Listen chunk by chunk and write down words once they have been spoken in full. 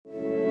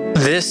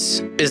This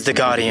is The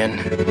Guardian.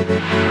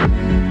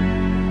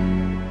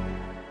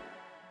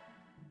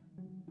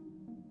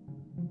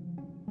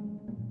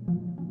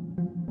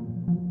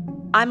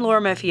 I'm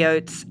Laura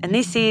Murphy-Oates, and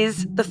this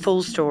is The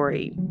Full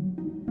Story.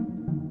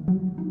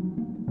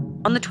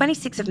 On the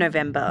 26th of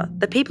November,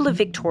 the people of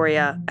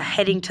Victoria are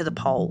heading to the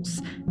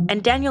polls,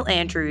 and Daniel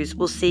Andrews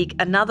will seek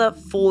another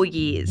 4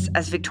 years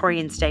as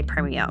Victorian State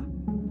Premier.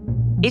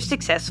 If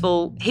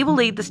successful, he will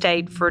lead the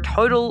state for a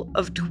total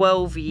of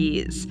 12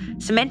 years,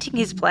 cementing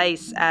his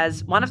place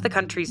as one of the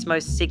country's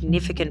most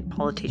significant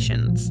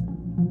politicians.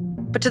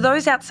 But to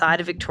those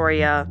outside of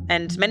Victoria,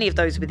 and many of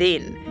those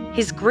within,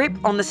 his grip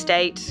on the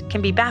state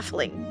can be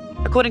baffling,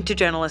 according to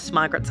journalist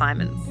Margaret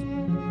Simons.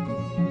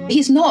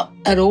 He's not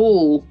at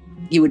all,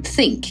 you would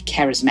think,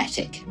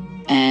 charismatic,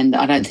 and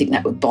I don't think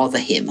that would bother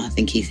him. I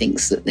think he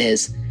thinks that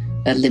there's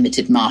a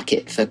limited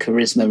market for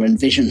charisma and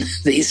vision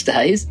these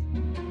days.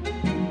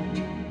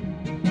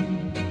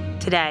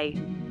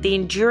 Today, the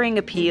enduring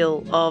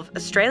appeal of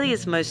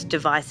Australia's most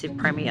divisive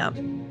Premier.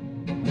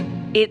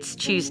 It's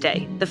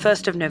Tuesday, the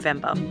 1st of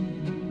November.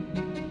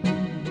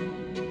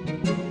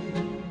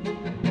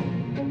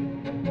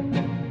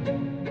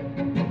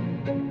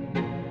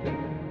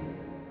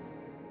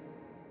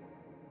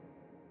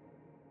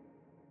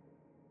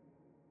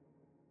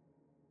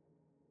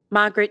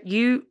 Margaret,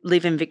 you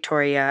live in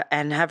Victoria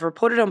and have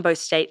reported on both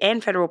state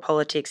and federal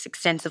politics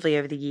extensively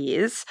over the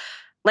years.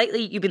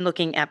 Lately, you've been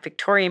looking at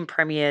Victorian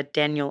Premier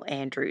Daniel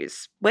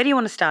Andrews. Where do you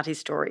want to start his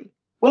story?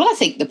 Well, I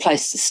think the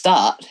place to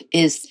start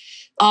is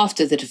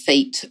after the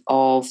defeat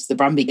of the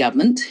Brumby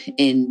government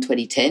in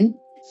 2010.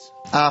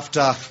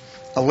 After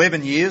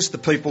 11 years, the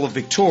people of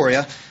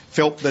Victoria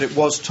felt that it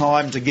was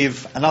time to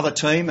give another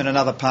team and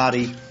another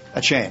party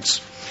a chance.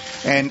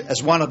 And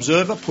as one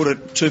observer put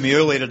it to me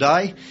earlier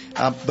today,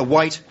 the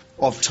weight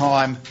of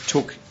time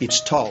took its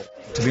toll.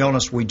 To be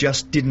honest, we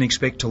just didn't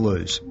expect to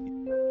lose.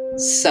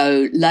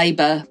 So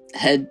Labor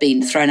had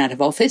been thrown out of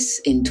office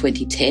in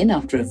 2010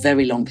 after a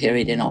very long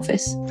period in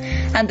office.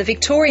 And the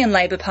Victorian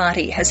Labor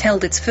Party has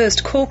held its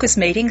first caucus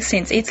meeting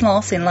since its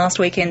loss in last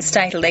weekend's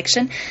state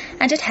election,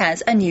 and it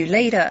has a new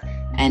leader.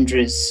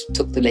 Andrews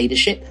took the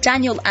leadership.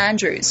 Daniel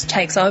Andrews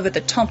takes over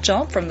the top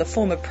job from the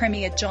former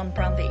Premier John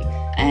Brumby.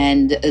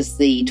 And as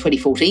the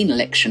 2014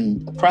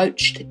 election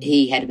approached,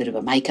 he had a bit of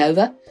a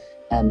makeover.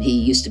 He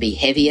used to be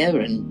heavier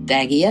and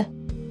daggier.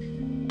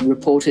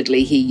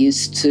 Reportedly, he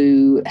used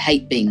to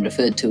hate being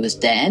referred to as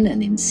Dan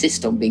and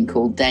insist on being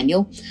called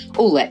Daniel.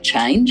 All that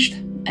changed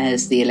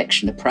as the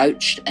election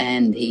approached,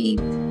 and he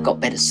got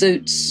better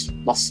suits,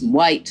 lost some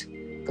weight,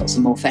 got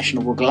some more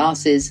fashionable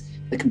glasses.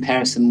 The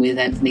comparison with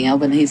Anthony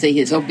Albanese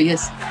is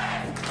obvious.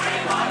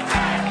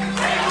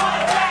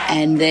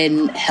 And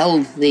then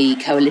held the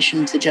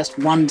coalition to just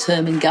one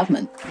term in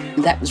government.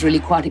 That was really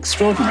quite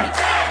extraordinary.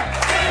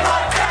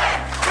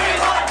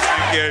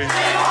 Thank you.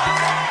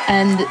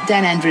 And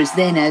Dan Andrews,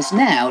 then as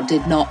now,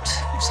 did not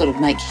sort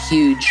of make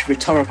huge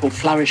rhetorical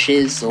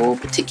flourishes or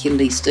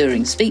particularly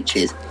stirring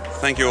speeches.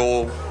 Thank you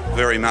all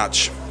very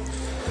much.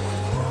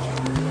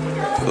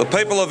 The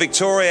people of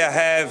Victoria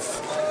have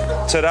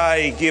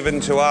today given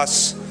to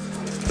us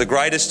the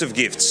greatest of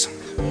gifts.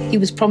 He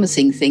was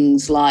promising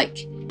things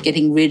like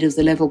getting rid of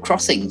the level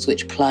crossings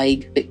which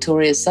plague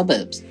Victoria's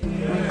suburbs.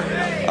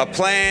 A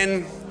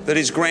plan that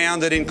is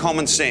grounded in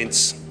common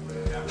sense,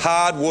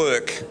 hard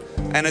work,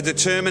 and a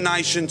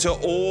determination to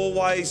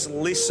always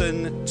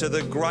listen to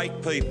the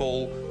great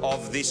people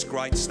of this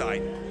great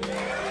state.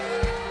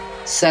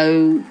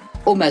 So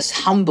almost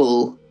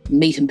humble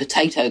meat and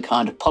potato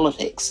kind of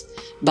politics,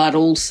 but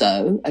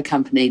also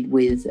accompanied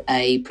with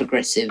a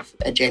progressive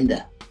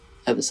agenda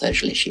over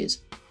social issues.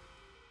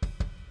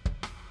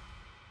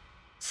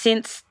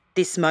 Since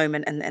this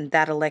moment and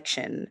that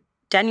election,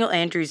 Daniel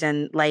Andrews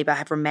and Labor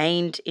have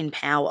remained in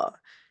power.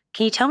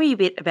 Can you tell me a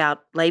bit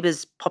about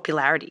Labor's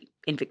popularity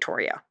in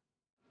Victoria?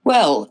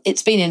 Well,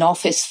 it's been in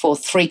office for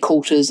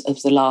 3/4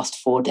 of the last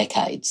 4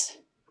 decades.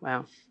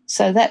 Wow.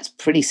 So that's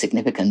pretty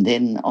significant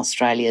in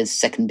Australia's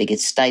second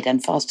biggest state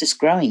and fastest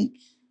growing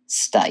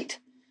state.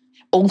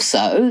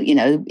 Also, you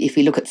know, if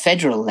we look at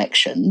federal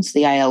elections,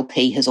 the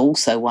ALP has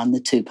also won the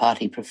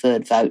two-party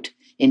preferred vote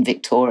in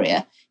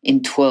Victoria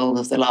in 12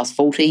 of the last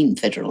 14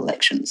 federal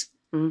elections.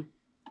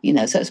 You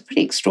know, so it's a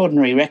pretty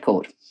extraordinary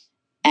record.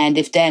 And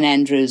if Dan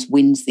Andrews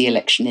wins the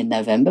election in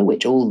November,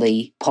 which all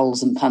the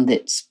polls and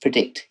pundits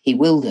predict he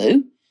will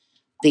do,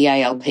 the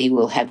ALP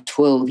will have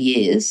 12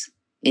 years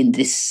in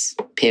this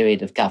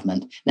period of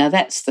government. Now,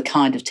 that's the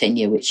kind of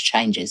tenure which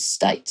changes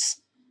states,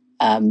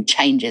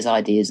 changes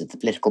ideas of the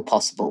political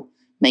possible,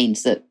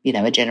 means that, you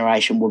know, a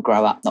generation will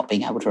grow up not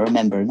being able to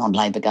remember a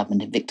non-Labor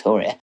government in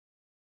Victoria.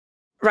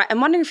 Right.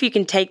 I'm wondering if you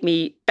can take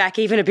me back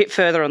even a bit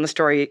further on the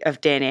story of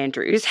Dan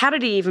Andrews. How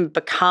did he even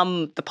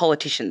become the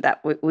politician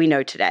that we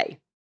know today?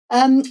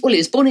 Well, he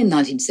was born in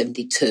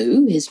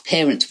 1972. His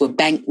parents were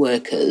bank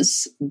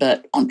workers,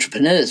 but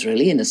entrepreneurs,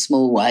 really, in a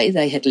small way.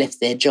 They had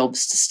left their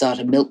jobs to start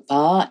a milk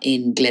bar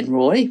in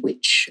Glenroy,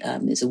 which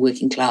is a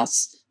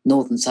working-class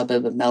northern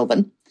suburb of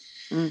Melbourne.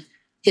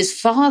 His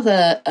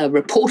father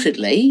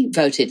reportedly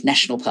voted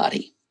National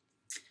Party,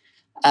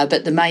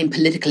 but the main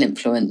political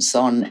influence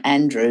on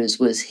Andrews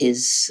was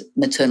his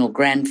maternal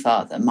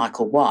grandfather,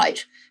 Michael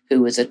White,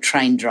 who was a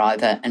train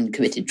driver and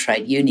committed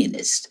trade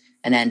unionist,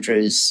 and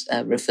Andrews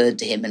referred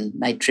to him and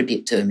made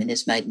tribute to him in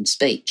his maiden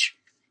speech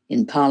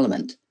in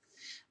Parliament.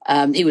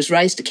 He was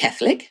raised a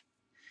Catholic.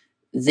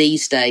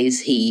 These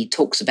days he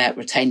talks about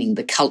retaining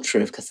the culture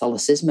of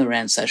Catholicism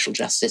around social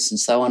justice and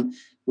so on,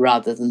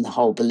 rather than the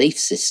whole belief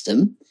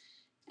system.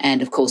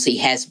 And, of course, he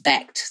has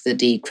backed the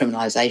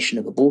decriminalisation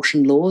of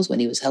abortion laws when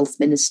he was health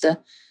minister.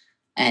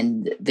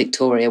 And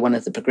Victoria, one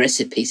of the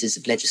progressive pieces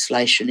of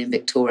legislation in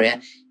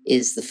Victoria,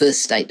 is the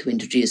first state to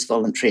introduce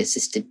voluntary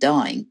assisted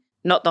dying.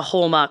 Not the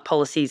hallmark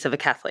policies of a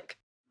Catholic.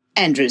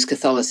 Andrews'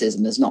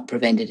 Catholicism has not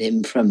prevented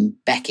him from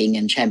backing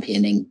and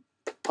championing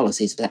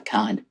policies of that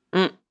kind.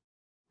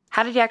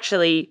 How did he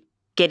actually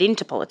get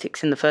into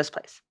politics in the first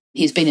place?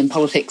 He's been in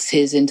politics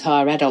his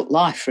entire adult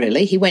life,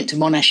 really. He went to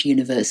Monash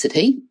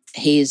University.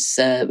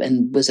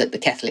 And was at the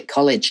Catholic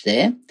College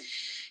there.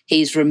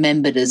 He's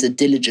remembered as a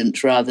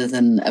diligent rather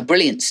than a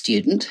brilliant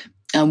student.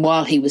 And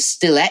while he was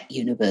still at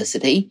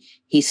university,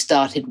 he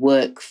started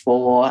work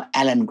for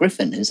Alan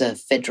Griffin, who's a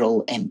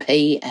federal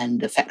MP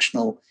and a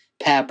factional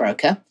power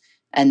broker.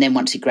 And then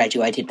once he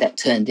graduated, that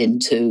turned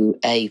into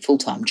a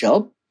full-time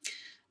job.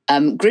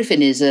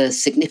 Griffin is a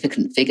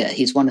significant figure.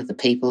 He's one of the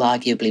people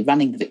arguably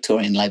running the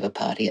Victorian Labor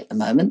Party at the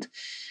moment.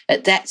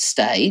 At that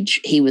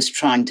stage, he was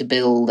trying to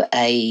build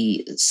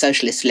a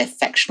socialist left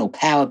factional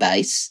power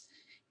base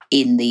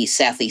in the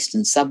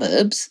southeastern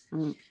suburbs.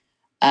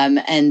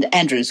 And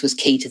Andrews was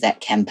key to that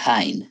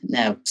campaign.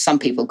 Now, some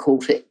people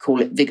call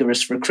it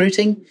vigorous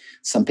recruiting.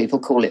 Some people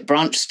call it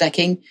branch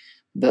stacking.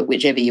 But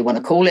whichever you want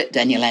to call it,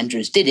 Daniel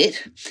Andrews did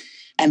it.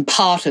 And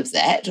part of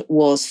that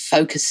was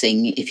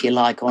focusing, if you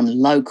like, on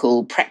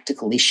local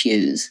practical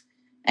issues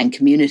and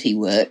community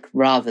work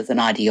rather than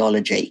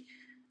ideology.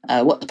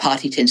 What the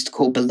party tends to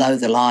call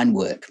below-the-line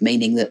work,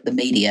 meaning that the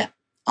media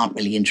aren't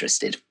really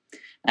interested.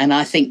 And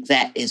I think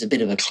that is a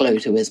bit of a clue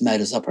to his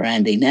modus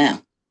operandi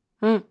now.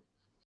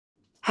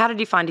 How did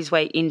he find his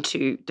way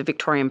into the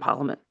Victorian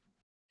Parliament?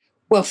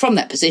 Well, from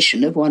that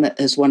position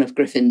as one of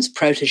Griffin's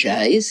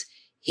protégés,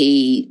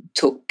 he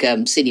took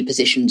senior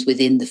positions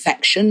within the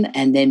faction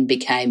and then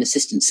became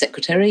Assistant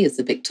Secretary of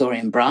the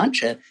Victorian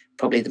branch,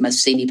 probably the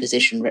most senior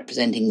position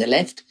representing the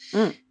left.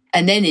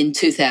 And then in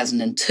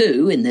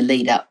 2002, in the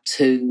lead up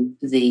to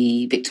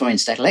the Victorian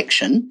state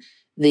election,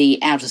 the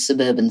outer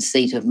suburban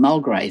seat of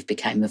Mulgrave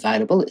became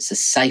available. It's a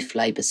safe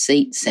Labor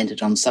seat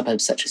centred on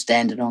suburbs such as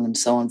Dandenong and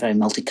so on, very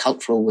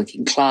multicultural,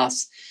 working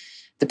class.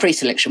 The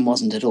pre-selection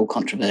wasn't at all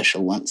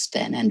controversial once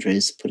Dan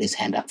Andrews put his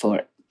hand up for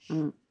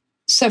it.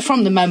 So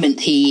from the moment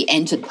he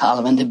entered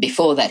Parliament, and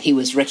before that he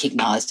was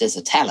recognised as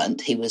a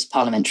talent, he was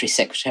Parliamentary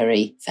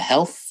Secretary for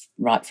Health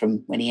right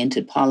from when he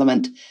entered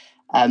Parliament.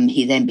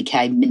 He then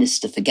became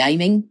Minister for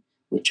Gaming,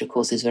 which of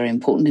course is very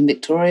important in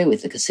Victoria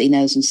with the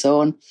casinos and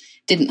so on.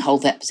 Didn't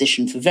hold that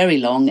position for very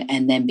long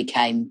and then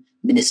became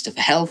Minister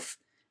for Health,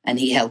 and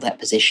he held that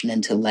position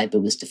until Labor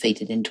was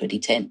defeated in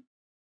 2010.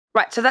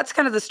 Right, so that's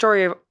kind of the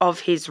story of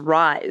his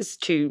rise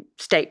to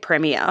state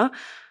premier.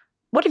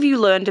 What have you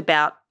learned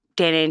about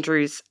Dan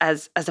Andrews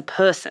as a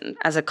person,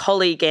 as a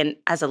colleague and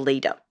as a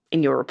leader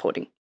in your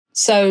reporting?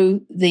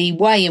 So the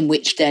way in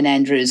which Dan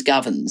Andrews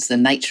governs, the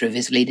nature of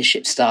his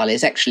leadership style,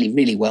 is actually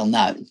really well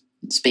known.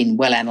 It's been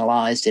well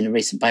analysed in a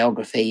recent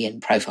biography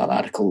and profile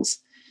articles.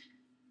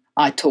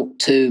 I talked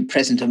to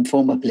present and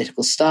former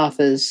political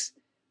staffers,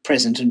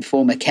 present and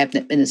former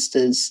cabinet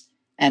ministers,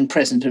 and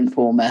present and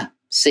former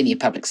senior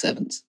public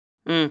servants.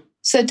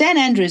 So Dan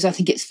Andrews, I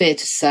think it's fair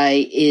to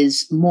say,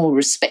 is more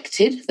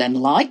respected than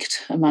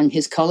liked among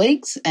his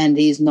colleagues, and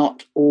he's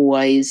not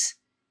always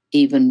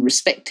even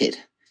respected.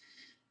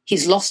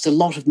 He's lost a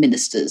lot of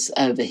ministers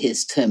over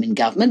his term in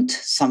government,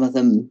 some of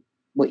them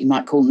what you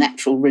might call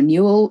natural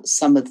renewal,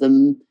 some of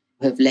them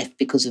have left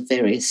because of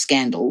various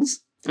scandals.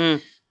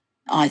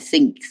 I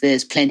think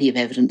there's plenty of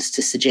evidence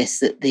to suggest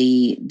that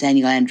the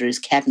Daniel Andrews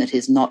cabinet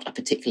is not a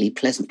particularly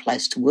pleasant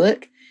place to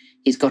work.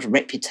 He's got a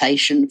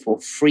reputation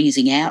for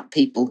freezing out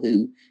people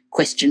who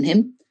question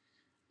him,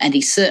 and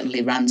he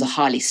certainly runs a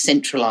highly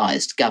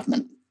centralised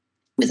government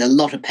with a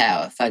lot of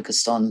power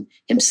focused on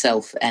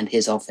himself and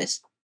his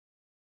office.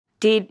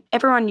 Did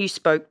everyone you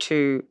spoke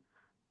to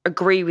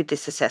agree with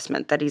this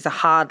assessment, that he's a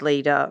hard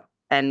leader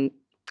and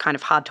kind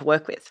of hard to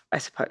work with, I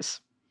suppose?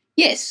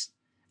 Yes.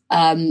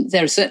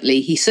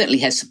 He certainly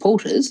has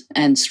supporters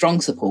and strong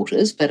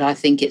supporters, but I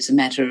think it's a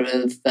matter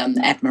of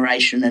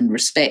admiration and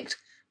respect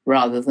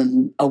rather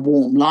than a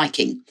warm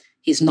liking.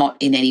 He's not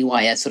in any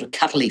way a sort of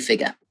cuddly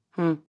figure.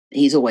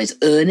 He's always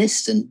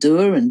earnest and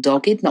dour and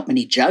dogged, not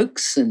many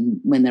jokes, and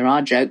when there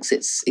are jokes,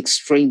 it's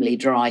extremely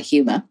dry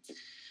humour.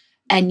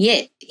 And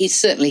yet he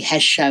certainly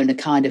has shown a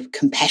kind of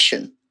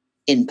compassion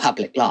in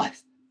public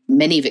life.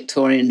 Many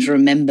Victorians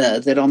remember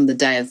that on the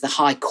day of the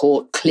High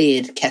Court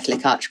cleared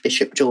Catholic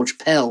Archbishop George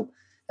Pell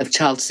of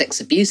child sex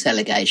abuse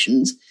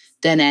allegations,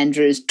 Dan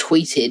Andrews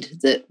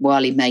tweeted that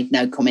while he made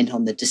no comment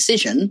on the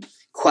decision,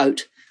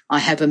 quote, I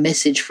have a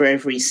message for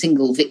every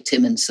single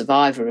victim and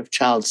survivor of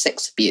child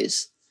sex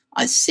abuse.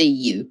 I see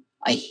you,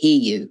 I hear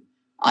you,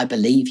 I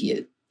believe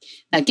you.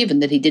 Now, given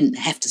that he didn't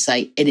have to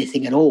say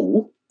anything at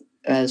all,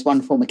 as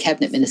one former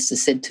cabinet minister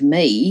said to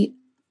me,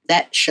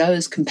 that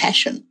shows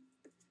compassion.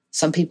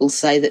 Some people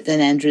say that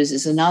Dan Andrews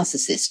is a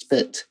narcissist,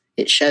 but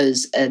it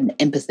shows an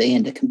empathy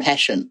and a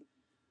compassion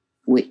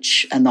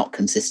which are not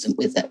consistent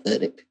with that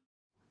verdict.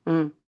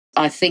 Mm.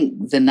 I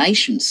think the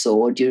nation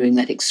saw during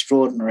that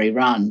extraordinary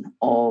run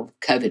of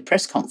COVID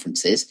press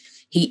conferences,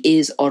 he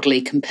is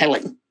oddly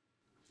compelling.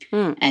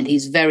 Mm. And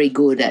he's very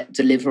good at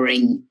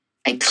delivering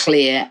a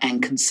clear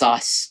and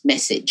concise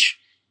message.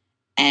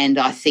 And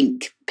I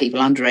think people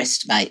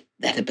underestimate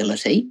that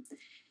ability.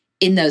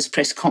 In those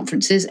press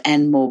conferences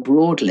and more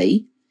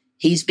broadly,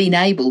 he's been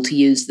able to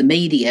use the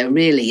media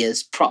really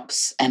as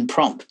props and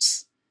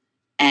prompts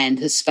and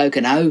has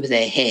spoken over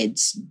their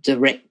heads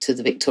direct to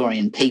the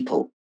Victorian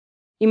people.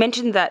 You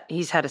mentioned that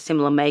he's had a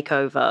similar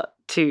makeover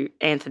to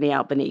Anthony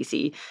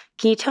Albanese.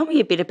 Can you tell me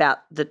a bit about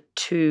the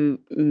two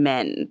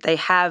men? They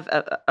have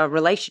a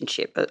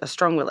relationship, a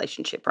strong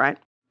relationship, right?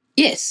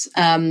 Yes,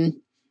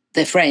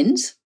 they're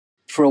friends.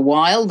 For a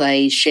while,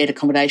 they shared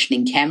accommodation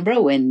in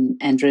Canberra when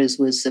Andrews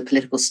was a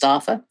political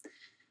staffer.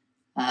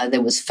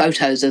 There was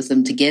photos of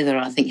them together,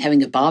 I think,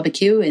 having a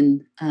barbecue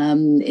in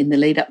the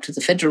lead up to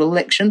the federal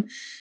election.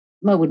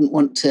 I wouldn't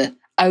want to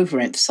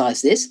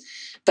overemphasise this,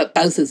 but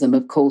both of them,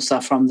 of course,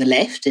 are from the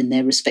left in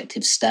their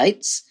respective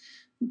states.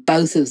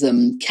 Both of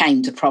them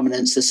came to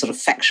prominence as sort of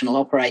factional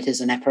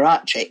operators and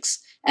apparatchiks.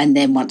 And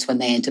then once when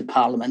they entered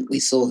Parliament, we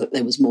saw that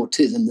there was more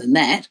to them than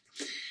that.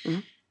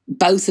 Mm.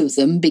 Both of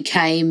them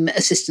became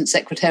Assistant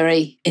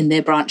Secretary in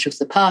their branch of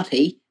the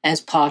party as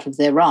part of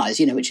their rise,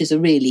 which is a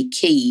really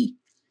key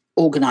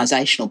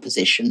organisational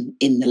position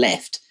in the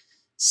left.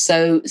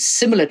 So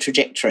similar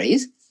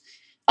trajectories.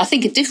 I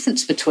think a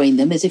difference between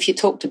them is if you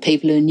talk to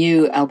people who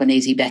knew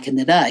Albanese back in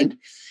the day,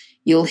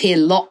 you'll hear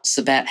lots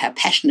about how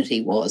passionate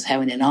he was, how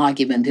in an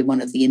argument in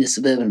one of the inner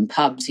suburban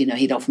pubs,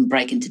 he'd often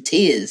break into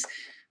tears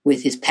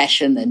with his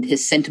passion and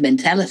his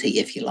sentimentality,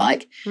 if you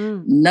like.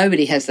 Mm.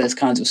 Nobody has those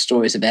kinds of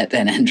stories about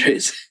Dan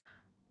Andrews.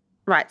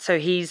 Right, so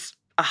he's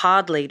a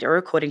hard leader,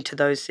 according to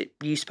those that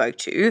you spoke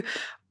to.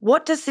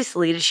 What does this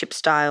leadership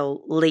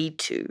style lead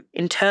to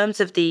in terms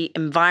of the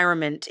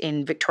environment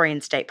in Victorian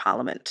State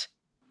Parliament?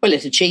 Well,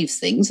 it achieves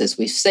things, as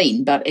we've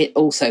seen, but it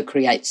also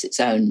creates its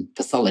own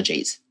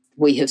pathologies.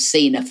 We have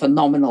seen a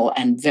phenomenal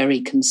and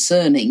very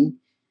concerning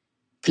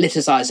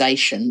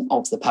politicisation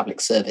of the public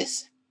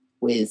service,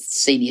 with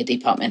senior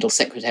departmental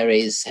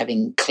secretaries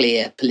having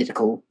clear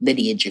political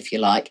lineage, if you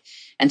like,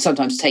 and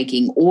sometimes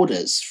taking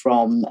orders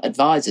from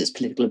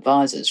political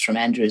advisors from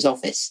Andrews'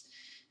 office.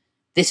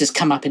 This has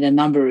come up in a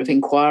number of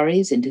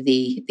inquiries into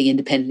the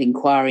independent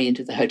inquiry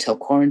into the hotel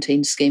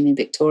quarantine scheme in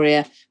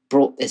Victoria,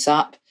 brought this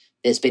up.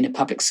 There's been a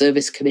Public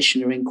Service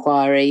Commissioner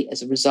inquiry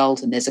as a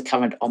result, and there's a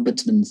current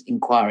Ombudsman's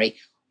inquiry,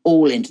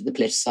 all into the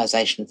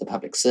politicisation of the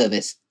public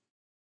service.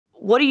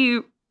 What do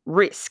you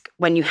risk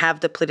when you have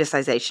the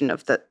politicisation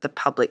of the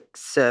public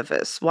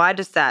service? Why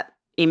does that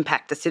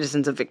impact the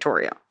citizens of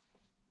Victoria?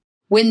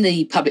 When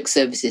the public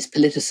service is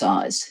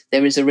politicised,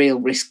 there is a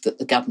real risk that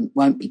the government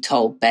won't be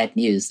told bad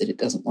news that it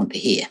doesn't want to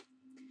hear.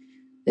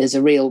 There's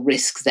a real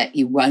risk that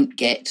you won't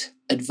get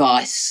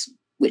advice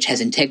which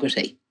has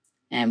integrity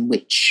and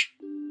which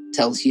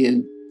tells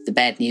you the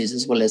bad news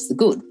as well as the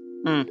good.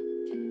 Mm.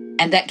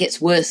 And that gets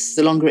worse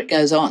the longer it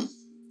goes on.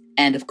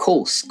 And of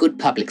course, good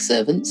public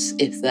servants,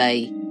 if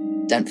they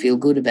don't feel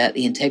good about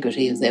the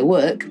integrity of their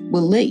work,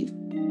 will leave.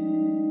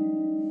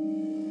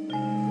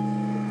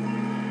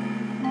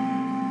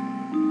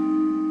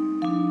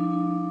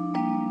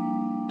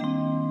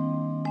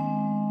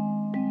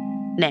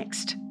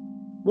 Next,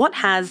 what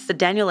has the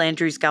Daniel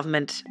Andrews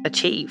government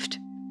achieved?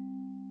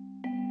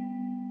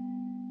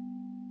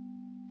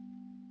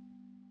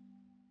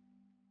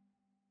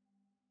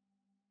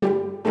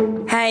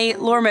 Hey,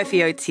 Laura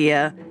Murphy-Oates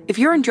here. If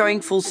you're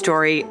enjoying Full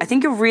Story, I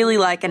think you'll really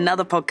like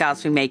another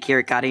podcast we make here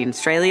at Guardian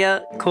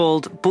Australia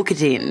called Book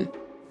It In.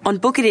 On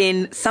Book It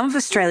In, some of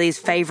Australia's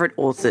favourite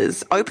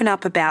authors open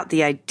up about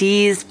the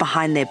ideas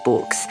behind their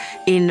books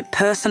in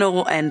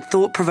personal and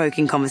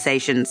thought-provoking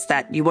conversations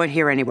that you won't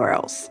hear anywhere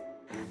else.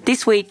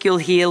 This week, you'll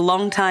hear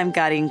longtime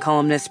Guardian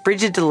columnist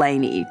Bridget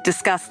Delaney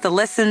discuss the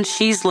lessons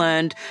she's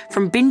learned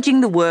from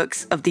binging the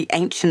works of the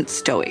ancient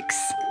Stoics.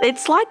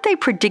 It's like they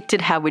predicted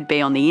how we'd be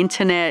on the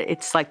internet.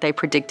 It's like they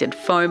predicted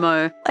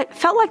FOMO. It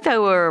felt like they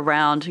were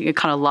around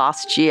kind of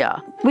last year,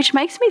 which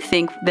makes me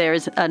think there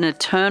is an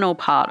eternal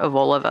part of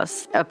all of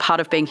us, a part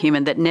of being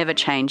human that never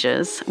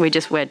changes. We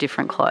just wear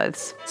different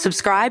clothes.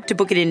 Subscribe to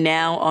Book It In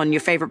now on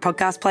your favourite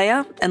podcast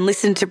player and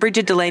listen to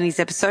Bridget Delaney's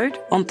episode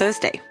on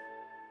Thursday.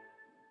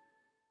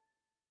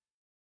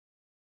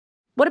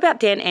 What about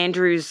Dan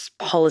Andrews'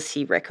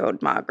 policy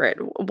record, Margaret?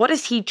 What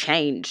has he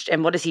changed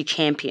and what has he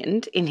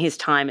championed in his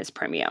time as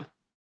Premier?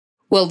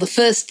 Well, the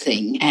first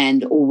thing,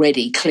 and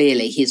already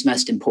clearly his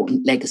most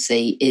important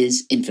legacy,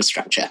 is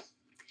infrastructure.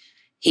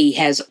 He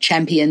has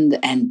championed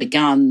and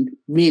begun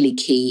really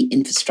key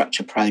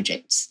infrastructure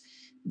projects.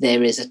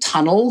 There is a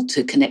tunnel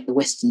to connect the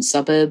western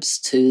suburbs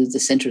to the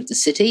centre of the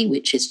city,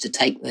 which is to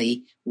take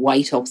the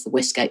weight off the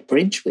Westgate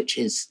Bridge, which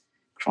is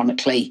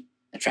chronically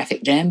a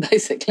traffic jam,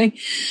 basically.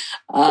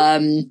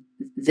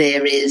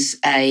 There is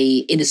a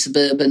inner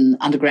suburban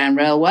underground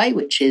railway,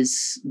 which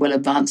is well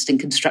advanced in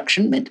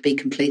construction, meant to be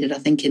completed, I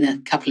think, in a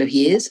couple of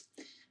years.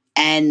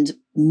 And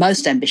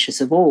most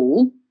ambitious of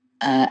all,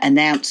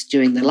 announced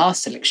during the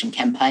last election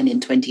campaign in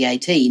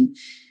 2018,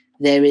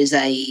 there is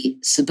a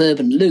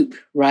suburban loop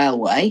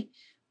railway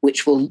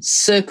which will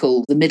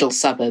circle the middle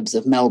suburbs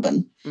of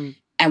Melbourne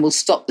and will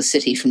stop the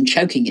city from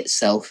choking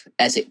itself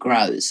as it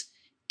grows.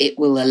 It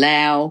will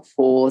allow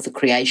for the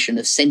creation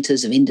of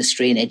centres of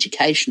industry and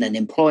education and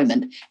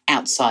employment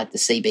outside the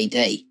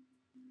CBD.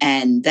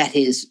 And that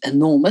is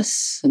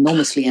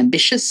enormously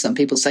ambitious. Some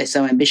people say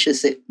so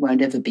ambitious it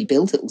won't ever be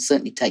built. It will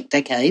certainly take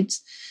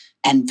decades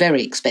and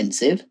very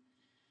expensive.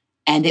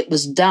 And it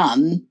was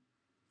done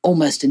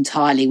almost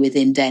entirely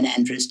within Dan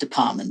Andrews'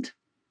 department.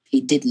 He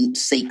didn't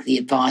seek the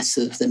advice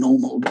of the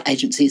normal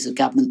agencies of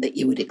government that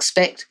you would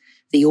expect.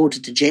 The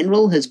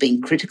Auditor-General has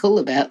been critical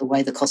about the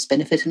way the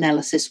cost-benefit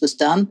analysis was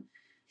done.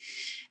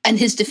 And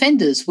his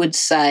defenders would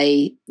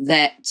say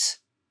that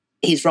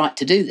he's right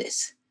to do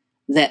this,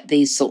 that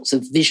these sorts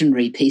of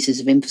visionary pieces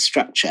of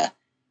infrastructure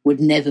would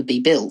never be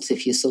built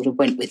if you sort of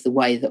went with the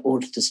way that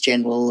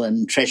Auditors-General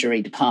and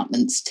Treasury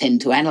departments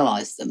tend to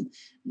analyse them,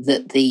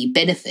 that the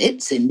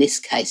benefits in this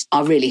case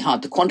are really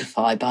hard to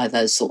quantify by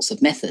those sorts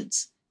of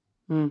methods.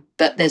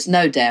 But there's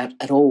no doubt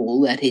at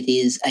all that it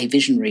is a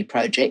visionary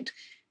project,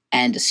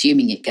 and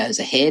assuming it goes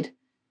ahead,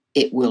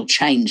 it will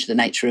change the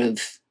nature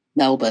of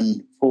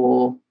Melbourne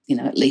for,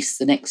 at least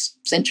the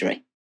next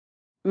century.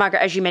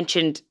 Margaret, as you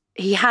mentioned,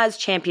 he has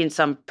championed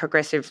some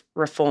progressive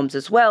reforms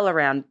as well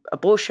around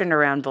abortion,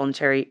 around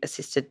voluntary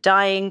assisted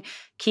dying.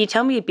 Can you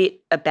tell me a bit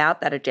about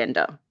that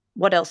agenda?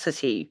 What else has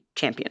he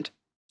championed?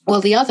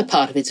 Well, the other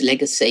part of his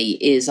legacy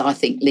is, I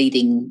think,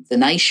 leading the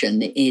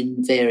nation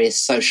in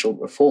various social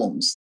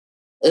reforms.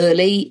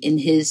 Early in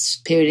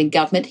his period in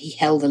government, he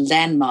held a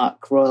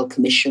landmark Royal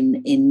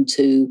Commission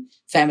into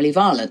family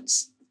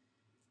violence,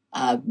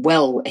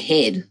 well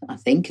ahead, I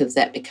think, of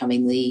that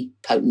becoming the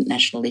potent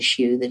national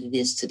issue that it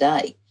is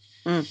today.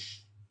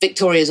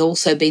 Victoria has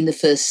also been the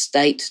first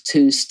state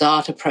to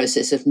start a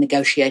process of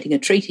negotiating a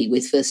treaty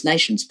with First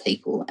Nations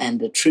people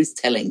and a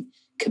truth-telling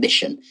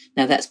commission.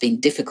 Now, that's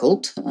been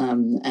difficult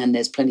and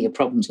there's plenty of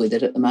problems with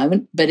it at the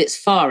moment, but it's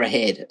far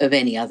ahead of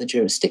any other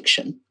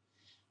jurisdiction.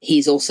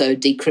 He's also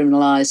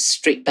decriminalised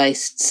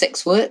street-based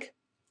sex work.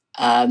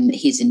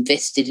 He's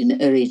invested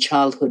in early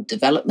childhood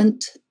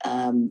development,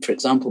 for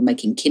example,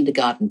 making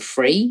kindergarten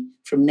free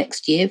from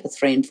next year for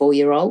 3 and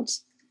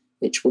 4-year-olds,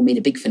 which will mean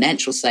a big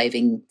financial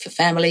saving for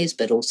families,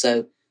 but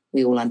also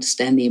we all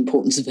understand the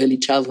importance of early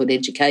childhood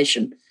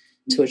education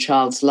to a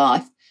child's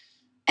life.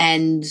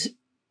 And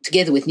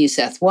together with New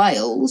South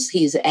Wales,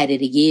 he's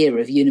added a year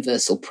of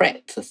universal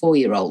prep for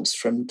 4-year-olds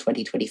from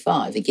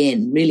 2025.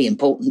 Again, really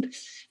important.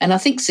 And I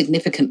think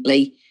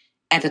significantly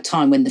at a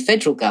time when the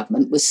federal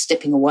government was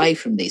stepping away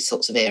from these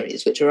sorts of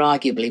areas, which are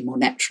arguably more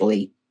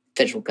naturally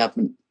federal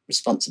government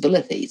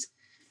responsibilities.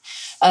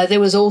 There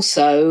was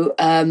also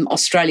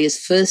Australia's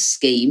first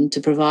scheme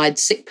to provide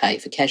sick pay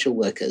for casual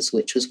workers,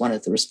 which was one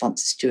of the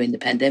responses during the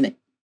pandemic.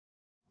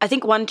 I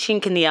think one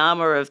chink in the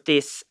armour of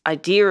this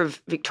idea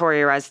of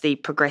Victoria as the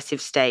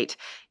progressive state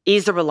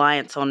is the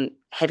reliance on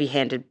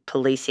heavy-handed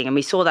policing, and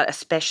we saw that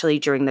especially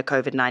during the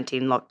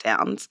COVID-19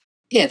 lockdowns.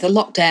 Yeah, the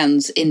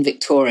lockdowns in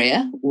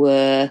Victoria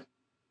were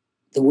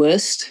the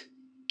worst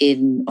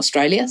in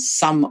Australia,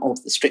 some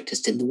of the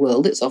strictest in the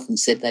world. It's often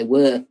said they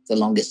were the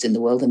longest in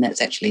the world, and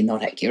that's actually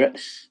not accurate,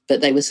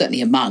 but they were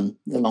certainly among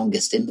the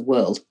longest in the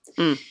world.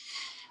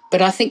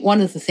 But I think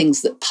one of the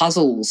things that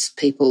puzzles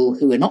people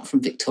who are not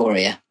from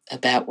Victoria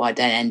about why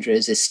Dan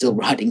Andrews is still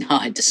riding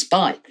high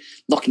despite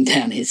locking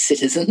down his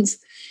citizens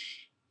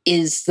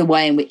is the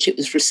way in which it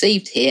was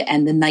received here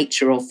and the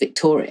nature of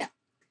Victoria.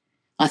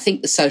 I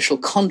think the social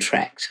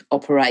contract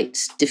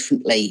operates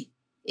differently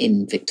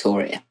in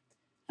Victoria.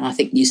 And I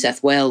think New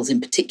South Wales in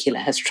particular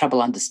has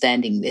trouble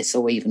understanding this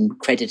or even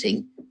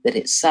crediting that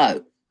it's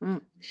so.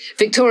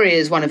 Victoria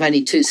is one of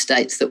only 2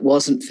 states that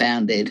wasn't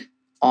founded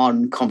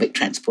on convict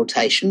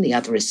transportation. The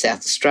other is South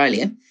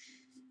Australia.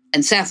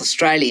 And South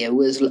Australia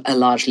was a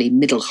largely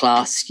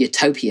middle-class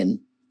utopian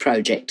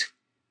project,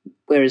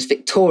 whereas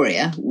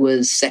Victoria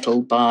was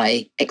settled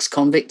by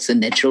ex-convicts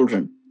and their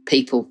children,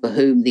 people for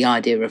whom the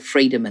idea of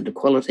freedom and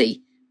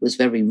equality was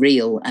very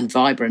real and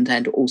vibrant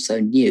and also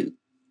new.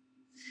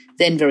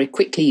 Then very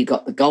quickly you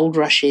got the gold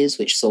rushes,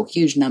 which saw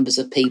huge numbers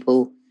of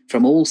people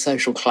from all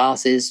social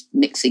classes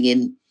mixing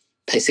in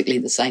basically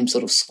the same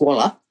sort of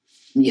squalor.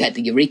 You had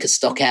the Eureka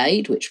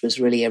Stockade, which was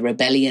really a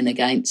rebellion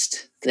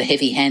against the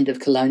heavy hand of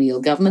colonial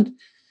government.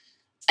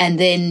 And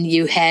then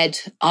you had,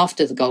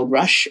 after the gold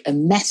rush, a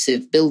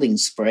massive building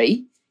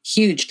spree,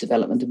 huge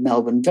development of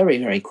Melbourne very,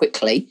 very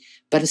quickly,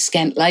 but a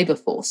scant labour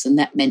force. And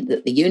that meant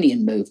that the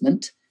union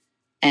movement,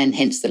 and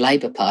hence the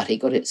Labor Party,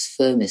 got its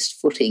firmest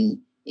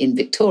footing in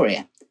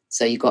Victoria.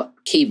 So you've got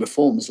key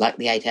reforms like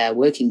the 8-hour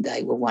working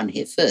day were won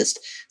here first.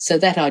 So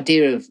that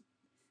idea of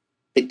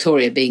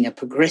Victoria being a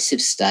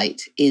progressive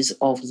state is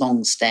of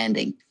long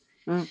standing.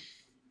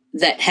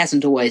 That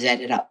hasn't always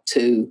added up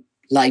to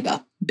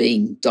Labor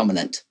being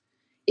dominant.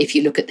 If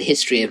you look at the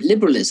history of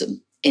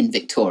liberalism in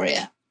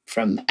Victoria,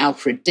 from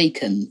Alfred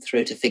Deakin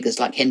through to figures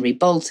like Henry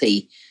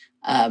Bolte,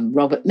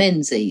 Robert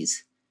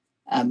Menzies,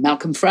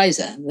 Malcolm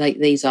Fraser,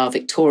 these are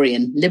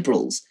Victorian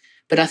liberals.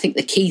 But I think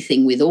the key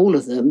thing with all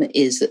of them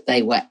is that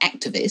they were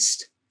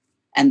activist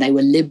and they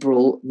were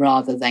liberal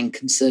rather than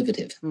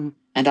conservative.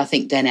 And I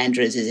think Dan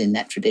Andrews is in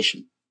that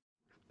tradition.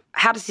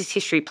 How does this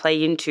history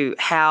play into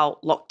how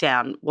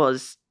lockdown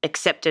was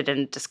accepted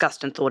and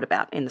discussed and thought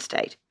about in the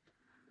state?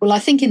 Well, I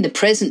think in the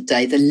present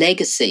day, the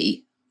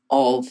legacy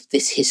of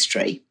this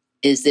history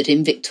is that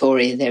in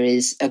Victoria there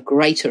is a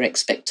greater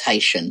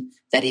expectation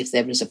that if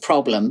there is a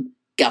problem,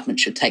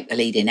 government should take the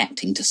lead in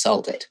acting to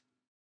solve it.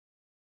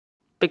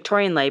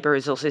 Victorian Labor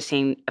has also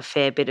seen a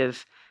fair bit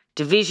of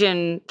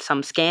division,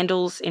 some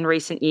scandals in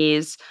recent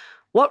years.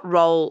 What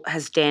role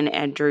has Dan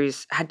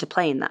Andrews had to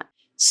play in that?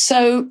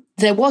 So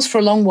there was for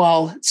a long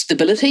while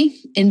stability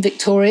in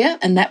Victoria,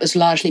 and that was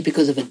largely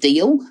because of a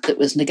deal that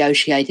was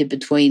negotiated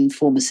between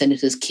former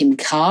Senators Kim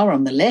Carr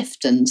on the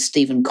left and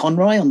Stephen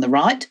Conroy on the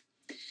right.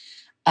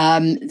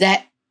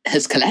 That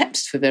has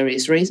collapsed for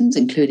various reasons,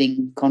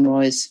 including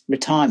Conroy's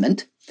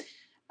retirement,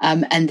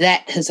 and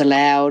that has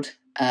allowed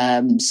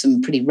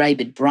some pretty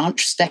rabid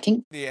branch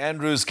stacking. The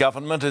Andrews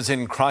government is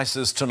in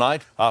crisis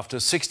tonight after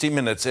 60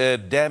 Minutes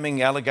aired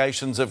damning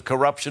allegations of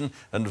corruption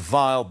and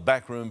vile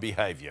backroom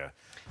behaviour.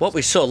 What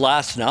we saw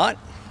last night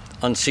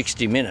on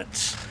 60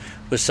 Minutes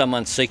was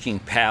someone seeking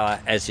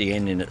power as the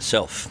end in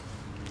itself.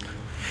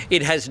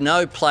 It has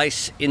no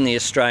place in the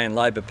Australian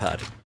Labor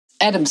Party.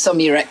 Adam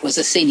Somyurek was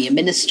a senior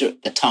minister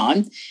at the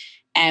time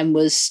and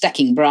was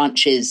stacking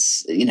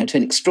branches, to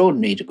an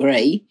extraordinary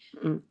degree.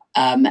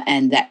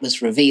 And that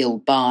was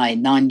revealed by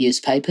 9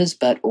 newspapers,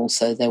 but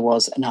also there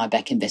was an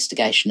IBAC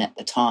investigation at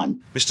the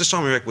time. Mr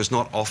Somyurek was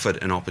not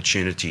offered an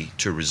opportunity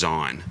to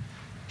resign.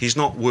 He's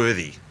not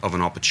worthy of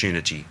an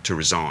opportunity to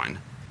resign.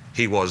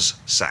 He was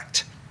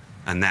sacked,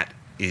 and that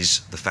is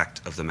the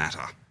fact of the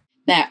matter.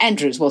 Now,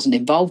 Andrews wasn't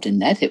involved in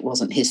that. It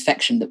wasn't his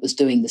faction that was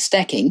doing the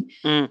stacking.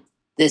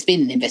 There's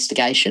been an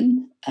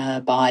investigation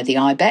by the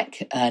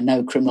IBAC.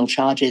 No criminal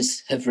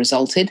charges have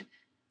resulted.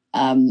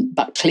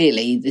 But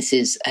clearly this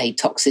is a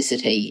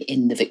toxicity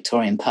in the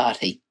Victorian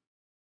Party.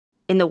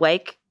 In the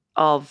wake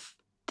of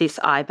this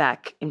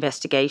IBAC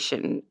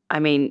investigation,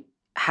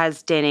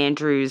 has Dan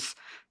Andrews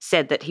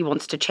said that he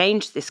wants to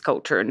change this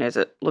culture, and is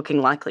it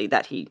looking likely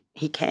that he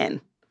can?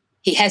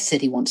 He has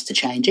said he wants to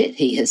change it.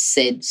 He has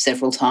said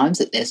several times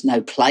that there's no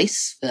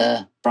place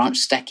for branch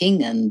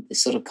stacking and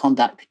this sort of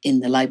conduct in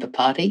the Labor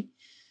Party.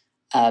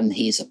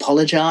 He's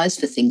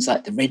apologised for things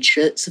like the Red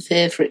Shirts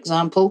affair, for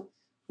example,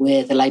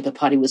 where the Labor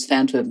Party was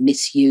found to have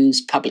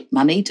misused public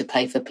money to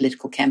pay for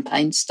political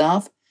campaign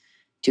staff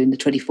during the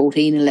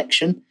 2014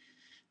 election.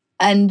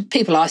 And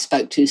people I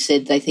spoke to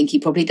said they think he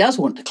probably does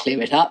want to clear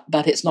it up,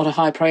 but it's not a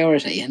high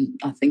priority, and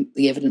I think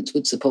the evidence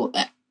would support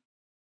that.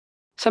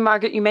 So,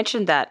 Margaret, you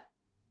mentioned that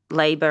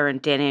Labor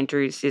and Dan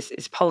Andrews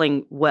is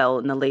polling well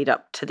in the lead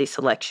up to this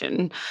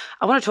election.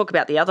 I want to talk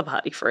about the other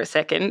party for a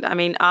second.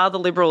 Are the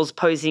Liberals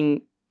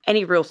posing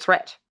any real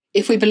threat?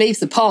 If we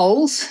believe the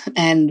polls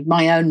and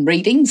my own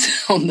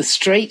readings on the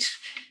street,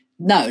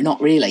 no,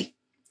 not really.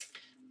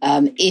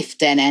 If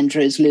Dan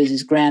Andrews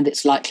loses ground,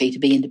 it's likely to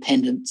be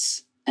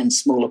independents and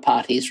smaller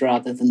parties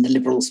rather than the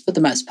Liberals for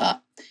the most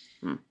part.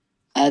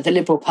 The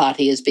Liberal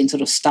Party has been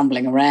sort of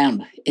stumbling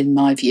around, in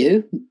my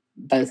view,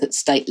 both at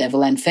state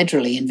level and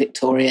federally in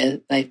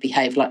Victoria. They've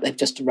behaved like they've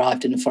just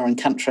arrived in a foreign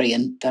country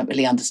and don't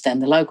really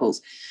understand the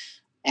locals.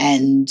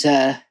 And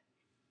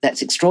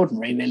that's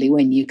extraordinary, really,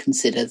 when you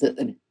consider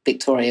that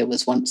Victoria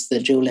was once the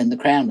jewel in the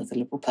crown of the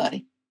Liberal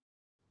Party.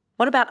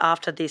 What about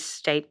after this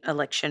state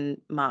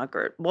election,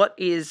 Margaret? What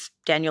is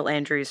Daniel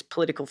Andrews'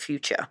 political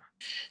future?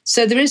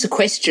 So there is a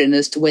question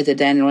as to whether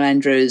Daniel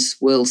Andrews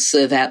will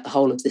serve out the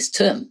whole of this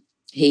term.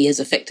 He has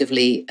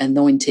effectively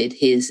anointed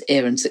his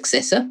heir and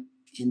successor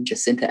in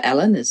Jacinta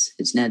Allan as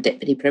his now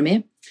Deputy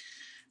Premier.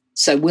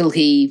 So will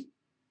he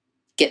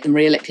get them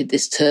re-elected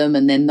this term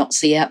and then not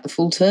see out the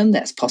full term?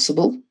 That's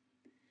possible.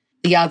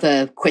 The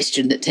other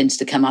question that tends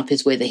to come up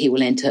is whether he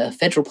will enter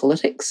federal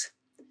politics.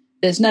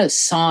 There's no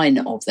sign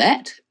of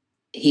that.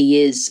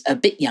 He is a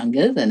bit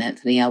younger than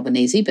Anthony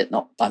Albanese, but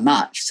not by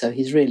much, so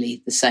he's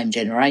really the same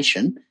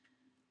generation.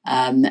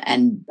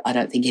 And I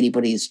don't think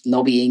anybody's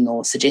lobbying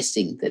or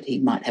suggesting that he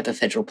might have a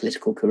federal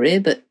political career,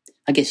 but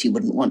I guess you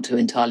wouldn't want to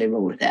entirely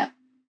rule it out.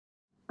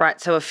 Right,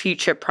 so a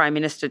future Prime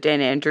Minister,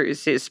 Dan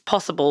Andrews, is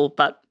possible,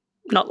 but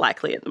not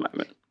likely at the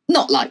moment.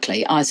 Not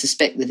likely. I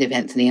suspect that if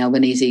Anthony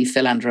Albanese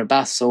fell under a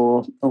bus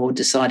or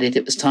decided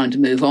it was time to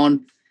move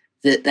on,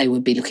 that they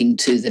would be looking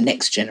to the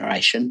next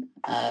generation,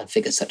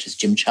 figures such as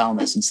Jim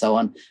Chalmers and so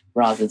on,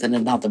 rather than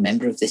another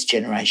member of this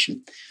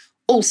generation.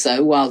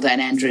 Also, while Dan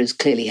Andrews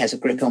clearly has a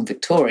grip on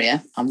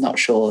Victoria, I'm not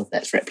sure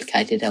that's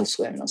replicated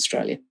elsewhere in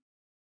Australia.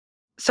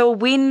 So a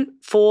win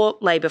for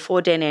Labor,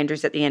 for Dan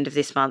Andrews at the end of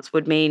this month,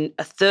 would mean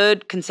a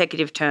third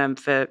consecutive term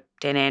for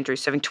Dan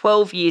Andrews, serving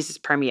 12 years as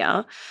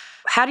Premier.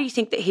 How do you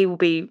think that he will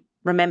be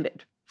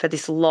remembered for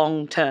this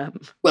long term?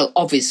 Well,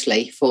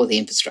 obviously, for the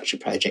infrastructure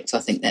projects, I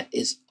think that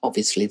is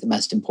obviously the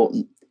most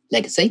important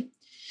legacy.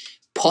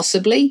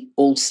 Possibly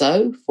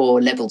also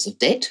for levels of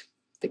debt.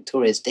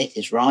 Victoria's debt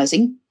is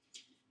rising.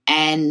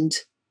 And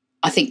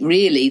I think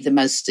really the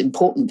most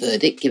important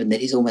verdict, given that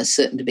he's almost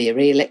certain to be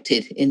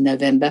re-elected in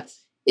November,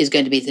 is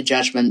going to be the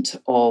judgment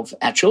of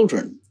our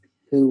children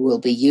who will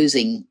be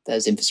using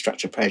those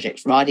infrastructure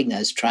projects, riding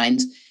those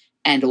trains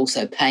and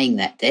also paying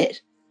that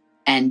debt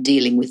and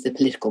dealing with the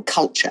political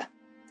culture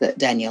that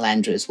Daniel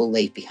Andrews will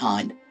leave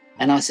behind.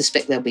 And I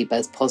suspect there'll be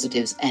both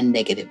positives and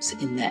negatives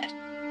in that.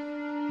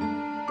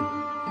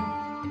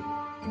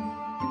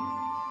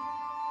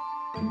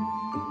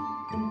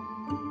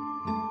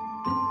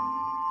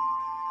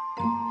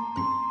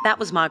 That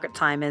was Margaret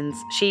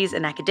Simons. She's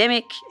an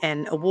academic,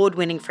 an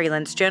award-winning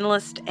freelance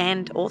journalist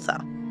and author.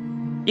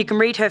 You can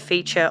read her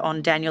feature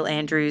on Daniel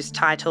Andrews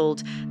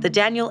titled The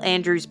Daniel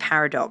Andrews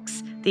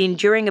Paradox, the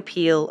enduring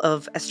appeal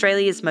of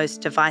Australia's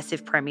most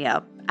divisive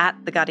Premier at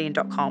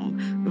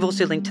theguardian.com. We've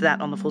also linked to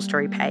that on the full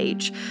story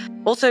page.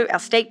 Also, our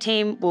state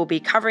team will be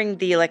covering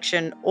the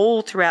election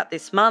all throughout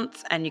this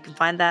month, and you can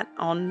find that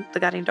on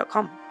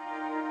theguardian.com.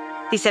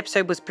 This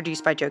episode was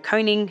produced by Joe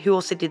Koning, who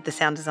also did the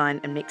sound design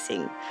and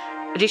mixing.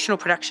 Additional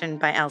production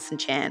by Alison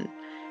Chan.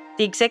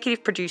 The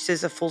executive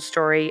producers of Full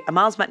Story are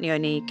Miles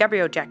Matnioni,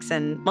 Gabrielle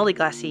Jackson, Molly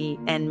Glassy,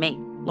 and me,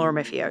 Laura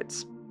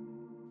Murphy-Oates.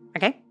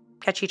 Okay,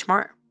 catch you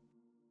tomorrow.